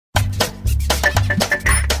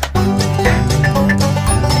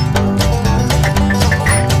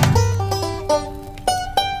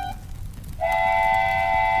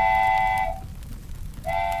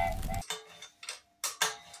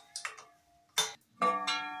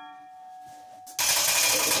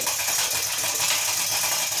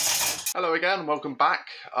Hello again, welcome back.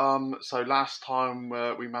 So last time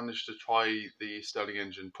we managed to try the Stirling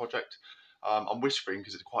engine project. I'm whispering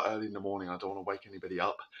because it's quite early in the morning. I don't want to wake anybody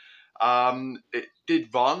up. It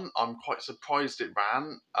did run. I'm quite surprised it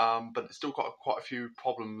ran, but it's still got quite a few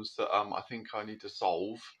problems that I think I need to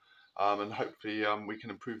solve. And hopefully we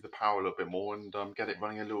can improve the power a little bit more and get it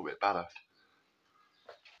running a little bit better.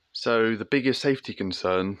 So the biggest safety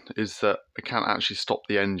concern is that I can't actually stop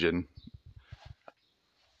the engine.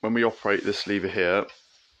 When we operate this lever here,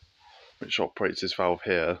 which operates this valve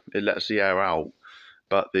here, it lets the air out.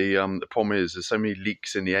 But the problem is there's so many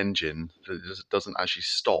leaks in the engine that it doesn't actually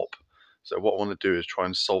stop. So what I want to do is try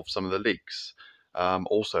and solve some of the leaks.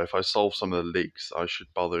 Also, if I solve some of the leaks, I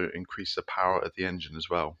should bother increase the power of the engine as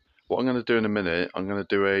well. What I'm going to do in a minute, I'm going to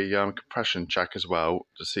do a compression check as well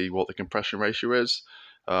to see what the compression ratio is.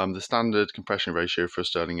 The standard compression ratio for a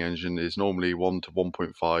Stirling engine is normally 1 to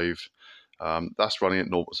 1.5. That's running at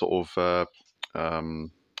normal sort of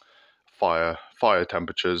fire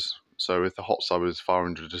temperatures. So if the hot side is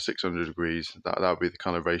 500 to 600 degrees, that would be the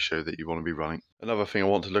kind of ratio that you want to be running. Another thing I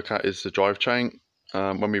want to look at is the drive chain.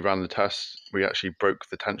 When we ran the test, we actually broke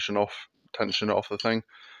the tension off the thing.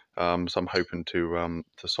 So I'm hoping to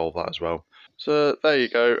solve that as well. So there you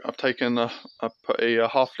go. I've put a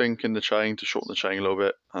half link in the chain to shorten the chain a little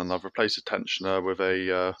bit, and I've replaced the tensioner with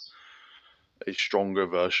a stronger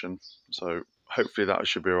version. So hopefully that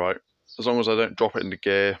should be alright. As long as I don't drop it into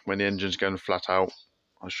gear when the engine's going flat out,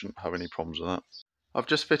 I shouldn't have any problems with that. I've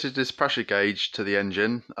just fitted this pressure gauge to the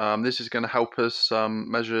engine. This is going to help us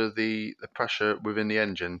measure the pressure within the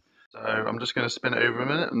engine. So I'm just going to spin it over a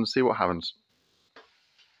minute and see what happens.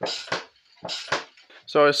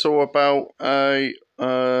 So I saw about a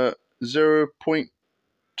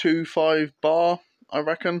 0.25 bar, I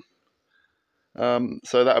reckon.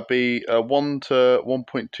 So that would be a 1 to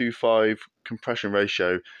 1.25 compression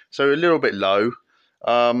ratio, so a little bit low.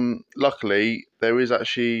 Luckily, there is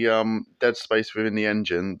actually dead space within the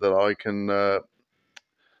engine that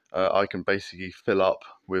I can basically fill up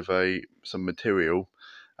with some material,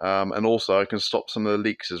 and also I can stop some of the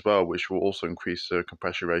leaks as well, which will also increase the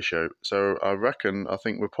compression ratio. So I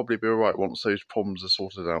think we'll probably be alright once those problems are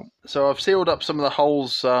sorted out. So I've sealed up some of the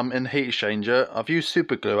holes in the heat exchanger. I've used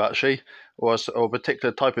super glue actually, or a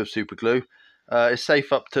particular type of super glue. It's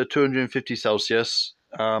safe up to 250 Celsius,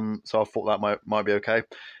 so I thought that might be okay.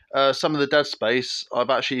 Some of the dead space I've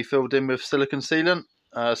actually filled in with silicone sealant.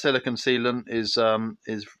 Silicone sealant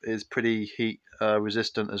is pretty heat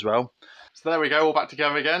resistant as well. So there we go, all back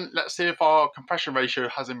together again. Let's see if our compression ratio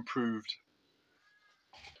has improved.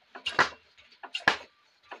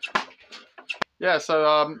 Yeah,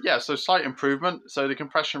 so slight improvement. So the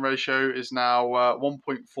compression ratio is now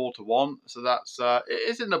 1.4 to 1. So that's it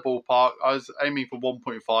is in the ballpark. I was aiming for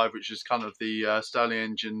 1.5, which is kind of the Stirling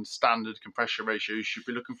engine standard compression ratio you should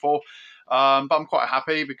be looking for. But I'm quite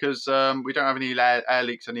happy because we don't have any air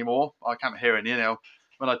leaks anymore. I can't hear any now.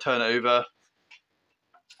 When I turn it over,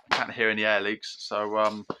 I can't hear any air leaks. So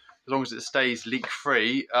as long as it stays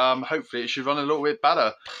leak-free, hopefully it should run a little bit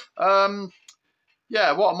better.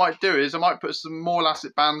 Yeah, what I might do is I might put some more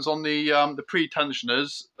elastic bands on the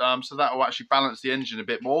pre-tensioners, so that will actually balance the engine a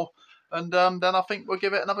bit more, and then I think we'll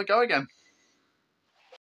give it another go again.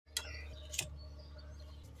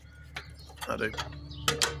 I do.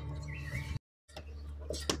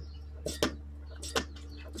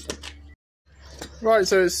 Right,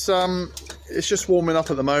 so it's just warming up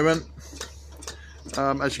at the moment.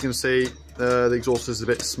 As you can see, the exhaust is a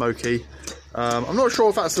bit smoky. I'm not sure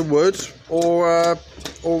if that's the wood or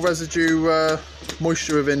residue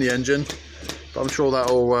moisture within the engine, but I'm sure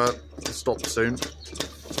that'll stop soon.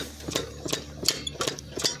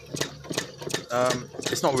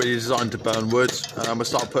 It's not really designed to burn wood. We'll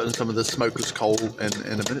start putting some of the smokeless coal in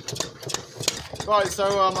a minute. Right,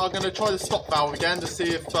 so I'm going to try the stop valve again to see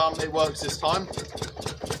if it works this time.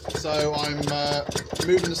 So I'm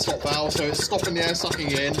moving the stop valve, so it's stopping the air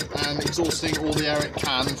sucking in and exhausting all the air it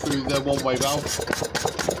can through the one-way valve.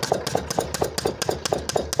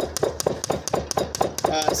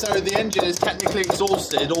 So the engine is technically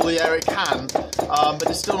exhausted all the air it can, but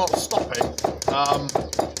it's still not stopping.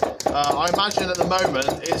 I imagine at the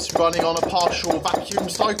moment it's running on a partial vacuum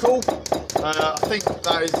cycle. I think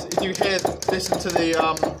that is, if you listen to the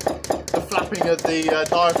flapping of the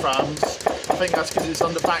diaphragms, I think that's because it's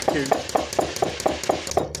under vacuum.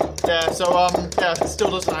 Yeah, so yeah, it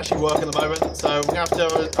still doesn't actually work at the moment, so we're going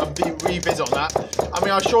to have to revisit on that. I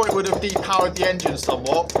mean, I'm sure it would have depowered the engine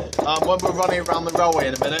somewhat. When we're running around the railway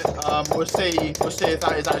in a minute, we'll see if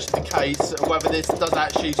that is actually the case, whether this does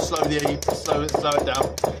actually slow it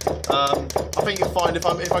down. I think you'll find if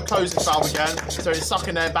I close this valve again, so it's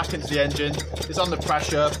sucking air back into the engine, it's under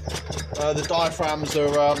pressure, the diaphragms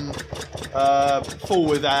are full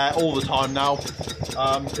with air all the time now.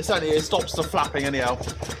 It stops the flapping anyhow.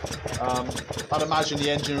 I'd imagine the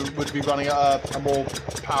engine would be running at a more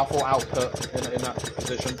powerful output in that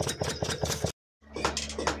position.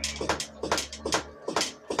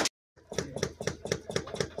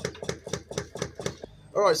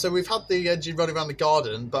 Alright, so we've had the engine running around the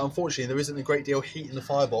garden, but unfortunately there isn't a great deal of heat in the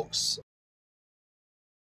firebox.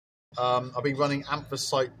 I've been running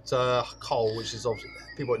anthracite coal, which is obviously,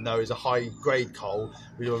 people know, is a high grade coal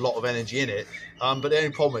with a lot of energy in it. But the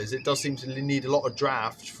only problem is it does seem to need a lot of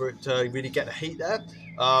draft for it to really get the heat there.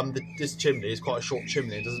 This chimney is quite a short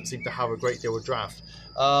chimney, it doesn't seem to have a great deal of draft.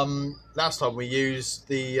 Last time we used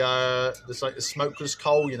the smokeless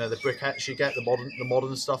coal, you know, the briquettes you get, the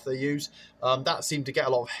modern stuff they use. That seemed to get a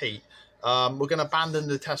lot of heat. We're going to abandon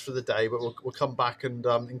the test for the day, but we'll come back and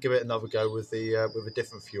give it another go with a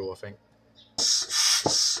different fuel, I think.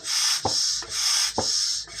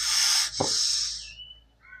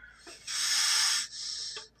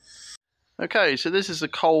 Okay, so this is a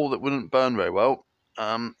coal that wouldn't burn very well.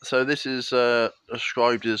 So this is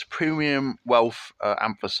described as premium wealth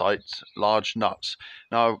anthracite, large nuts.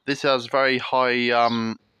 Now this has very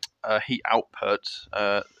high heat output.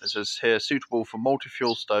 It says here suitable for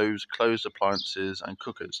multi-fuel stoves, closed appliances, and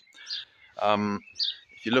cookers.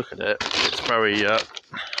 If you look at it, it's very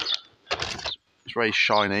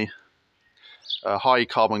shiny. High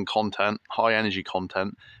carbon content, high energy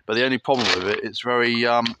content, but the only problem with it, it's very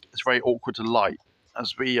awkward to light,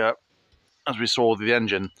 as we saw with the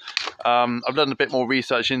engine. I've done a bit more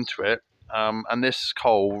research into it, and this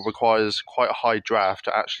coal requires quite a high draft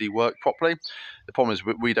to actually work properly. The problem is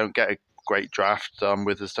we don't get a great draft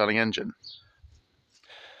with the Stirling engine.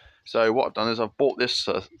 So what I've done is I've bought this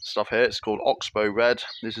stuff here. It's called Oxbow Red.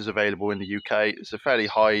 This is available in the UK. It's a fairly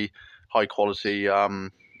high quality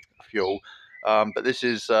fuel. But this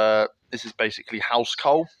is basically house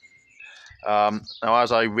coal. Now,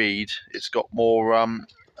 as I read, it's got more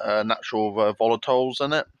natural volatiles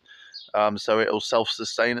in it, so it'll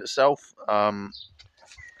self-sustain itself. And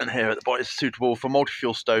here at the bottom, it's suitable for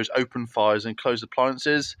multi-fuel stoves, open fires, and closed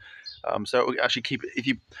appliances. So it will actually keep it.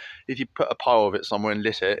 If you put a pile of it somewhere and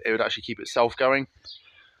lit it, it would actually keep itself going.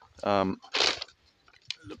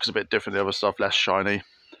 Looks a bit different than the other stuff, less shiny.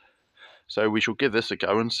 So we shall give this a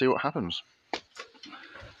go and see what happens.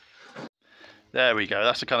 There we go,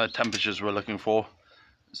 that's the kind of temperatures we're looking for.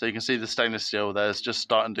 So you can see the stainless steel there is just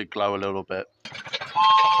starting to glow a little bit.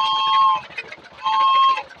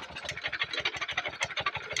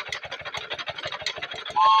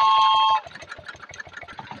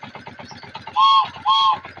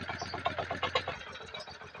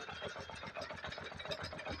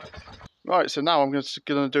 Right, so now I'm just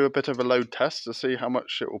going to do a bit of a load test to see how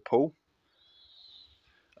much it will pull.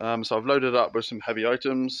 So I've loaded up with some heavy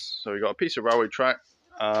items. So we've got a piece of railway track,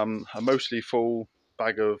 a mostly full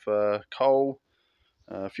bag of coal,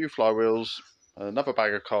 a few flywheels, another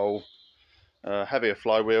bag of coal, a heavier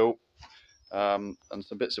flywheel, and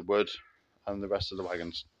some bits of wood, and the rest of the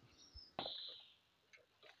wagons.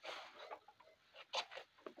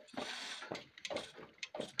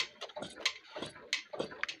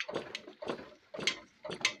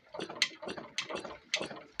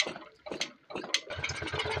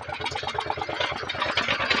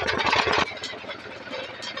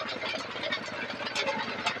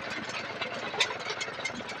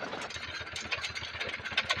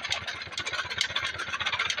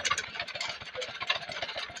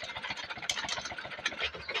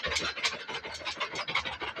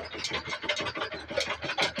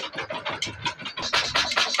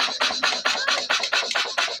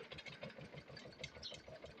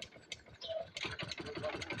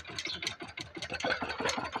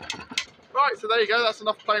 Right, so there you go, that's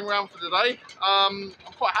enough playing around for today. I'm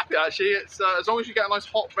quite happy actually. It's as long as you get a nice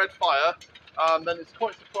hot red fire, then it's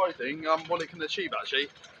quite surprising what it can achieve actually.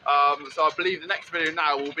 So I believe the next video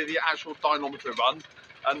now will be the actual dynamometer run,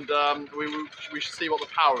 and we should see what the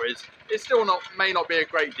power is. It still may not be a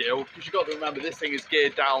great deal, because you've got to remember this thing is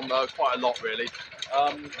geared down quite a lot really.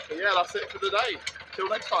 But yeah, that's it for the day. Till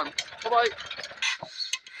next time, bye bye.